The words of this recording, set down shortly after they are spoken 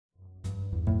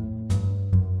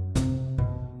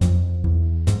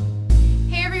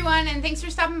everyone, and thanks for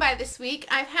stopping by this week.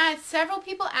 I've had several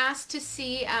people ask to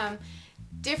see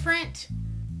different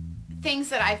things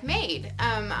that I've made.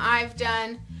 I've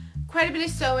done quite a bit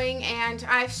of sewing, and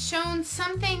I've shown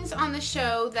some things on the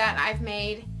show that I've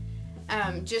made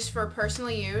just for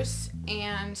personal use,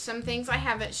 and some things I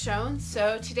haven't shown.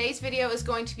 So today's video is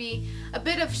going to be a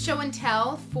bit of show and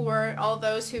tell for all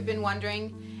those who've been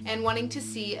wondering and wanting to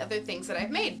see other things that I've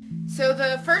made. So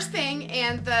the first thing,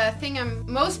 and the thing I'm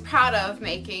most proud of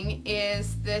making,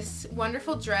 is this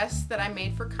wonderful dress that I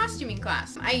made for costuming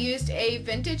class. I used a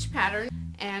vintage pattern,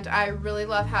 and I really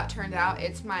love how it turned out.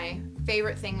 It's my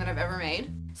favorite thing that I've ever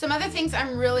made. Some other things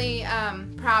I'm really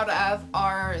proud of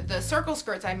are the circle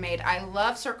skirts I made. I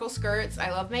love circle skirts. I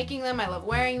love making them. I love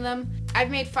wearing them. I've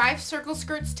made 5 circle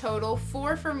skirts total,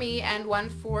 4 for me and 1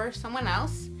 for someone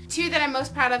else. 2 that I'm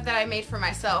most proud of that I made for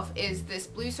myself is this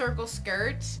blue circle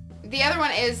skirt. The other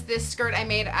one is this skirt I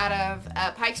made out of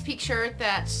a Pikes Peak shirt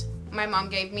that my mom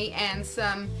gave me and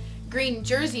some green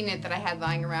jersey knit that I had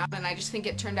lying around, and I just think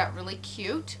it turned out really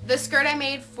cute. The skirt I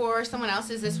made for someone else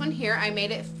is this one here. I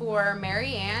made it for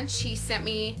Mary Ann. She sent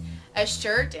me a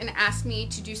shirt and asked me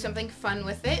to do something fun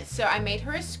with it, so I made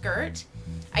her a skirt.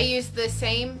 I used the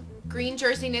same green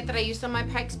jersey knit that I used on my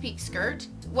Pikes Peak skirt.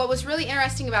 What was really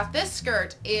interesting about this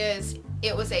skirt is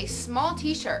it was a small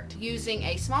t-shirt. Using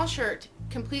a small shirt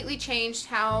completely changed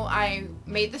how I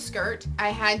made the skirt. I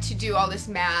had to do all this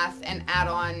math and add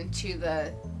on to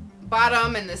the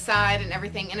bottom and the side and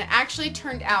everything, and it actually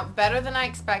turned out better than I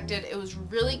expected. It was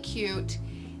really cute,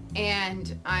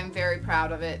 and I'm very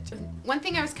proud of it. One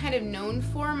thing I was kind of known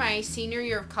for my senior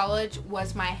year of college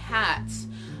was my hats.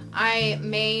 I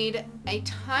made a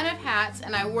ton of hats,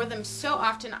 and I wore them so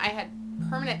often. I had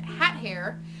permanent hat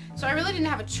hair, so I really didn't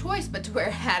have a choice but to wear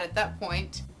a hat at that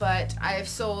point. But I have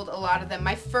sold a lot of them.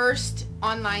 My first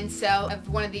online sale of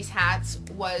one of these hats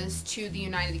was to the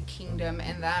United Kingdom,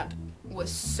 and that was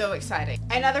so exciting.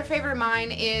 Another favorite of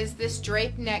mine is this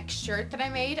drape neck shirt that I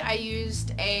made. I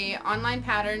used a online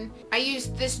pattern. I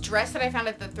used this dress that I found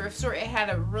at the thrift store. It had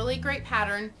a really great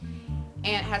pattern,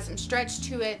 and it had some stretch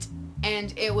to it,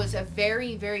 and it was a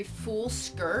very, very full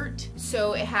skirt,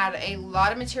 so it had a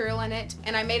lot of material in it,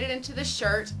 and I made it into the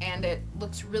shirt, and it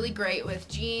looks really great with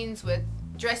jeans, with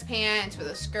dress pants, with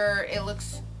a skirt.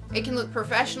 It can look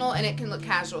professional and it can look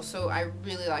casual, so I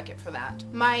really like it for that.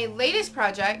 My latest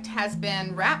project has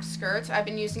been wrap skirts. I've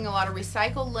been using a lot of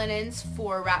recycled linens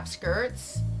for wrap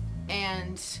skirts,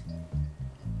 and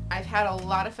I've had a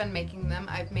lot of fun making them.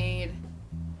 I've made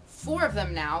 4 of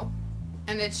them now,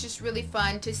 and it's just really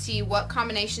fun to see what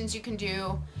combinations you can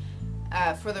do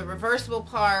for the reversible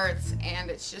parts, and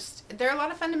they're a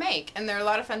lot of fun to make, and they're a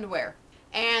lot of fun to wear.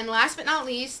 And last but not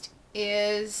least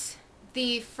is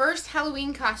the first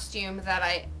Halloween costume that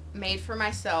I made for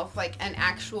myself, like an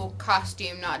actual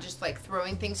costume, not just like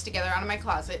throwing things together out of my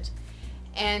closet.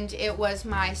 And it was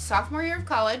my sophomore year of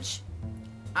college.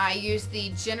 I used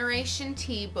the Generation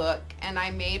T book, and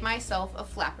I made myself a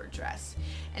flapper dress.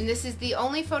 And this is the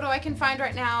only photo I can find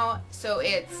right now, so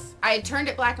I had turned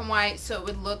it black and white so it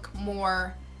would look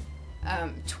more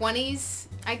 20s,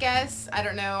 I guess. I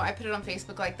don't know. I put it on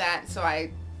Facebook like that, so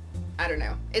I don't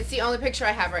know. It's the only picture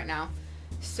I have right now.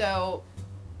 So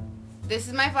this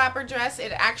is my flapper dress.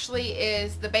 It actually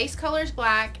is, the base color is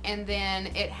black, and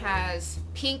then it has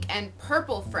pink and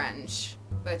purple fringe,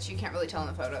 but you can't really tell in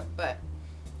the photo. But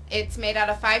it's made out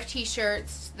of 5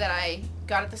 t-shirts that I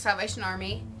got at the Salvation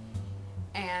Army,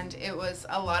 and it was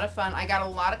a lot of fun. I got a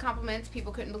lot of compliments.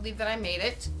 People couldn't believe that I made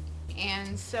it,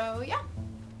 and so yeah.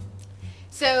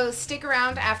 So stick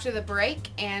around after the break,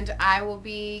 and I will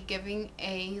be giving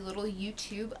a little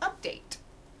YouTube update.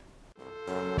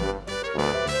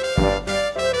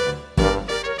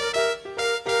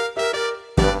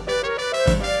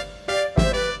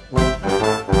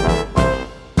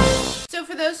 So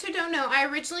for those who don't know, I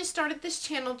originally started this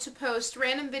channel to post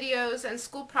random videos and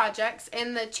school projects,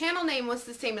 and the channel name was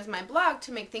the same as my blog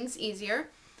to make things easier.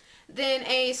 Then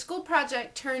a school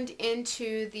project turned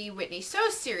into the Whitney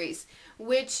Sews series,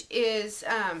 which is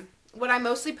what I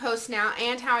mostly post now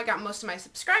and how I got most of my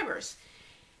subscribers.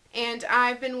 And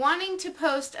I've been wanting to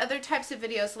post other types of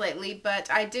videos lately,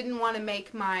 but I didn't want to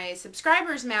make my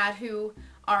subscribers mad who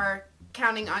are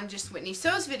counting on just Whitney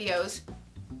Sews videos.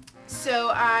 So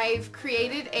I've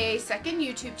created a second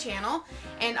YouTube channel,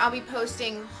 and I'll be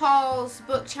posting hauls,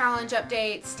 book challenge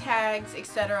updates, tags,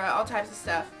 etc., all types of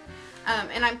stuff.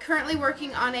 And I'm currently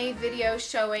working on a video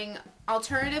showing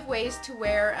alternative ways to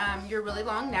wear your really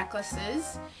long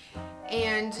necklaces.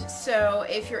 And so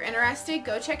if you're interested,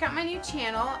 go check out my new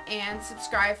channel and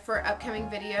subscribe for upcoming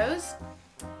videos.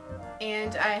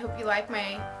 And I hope you like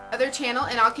my other channel,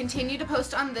 and I'll continue to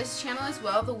post on this channel as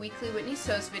well, the weekly Whitney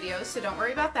Sews videos, so don't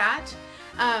worry about that.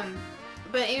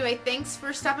 But anyway, thanks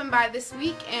for stopping by this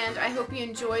week, and I hope you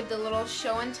enjoyed the little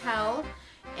show and tell,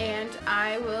 and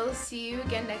I will see you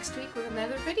again next week with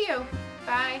another video.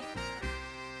 Bye!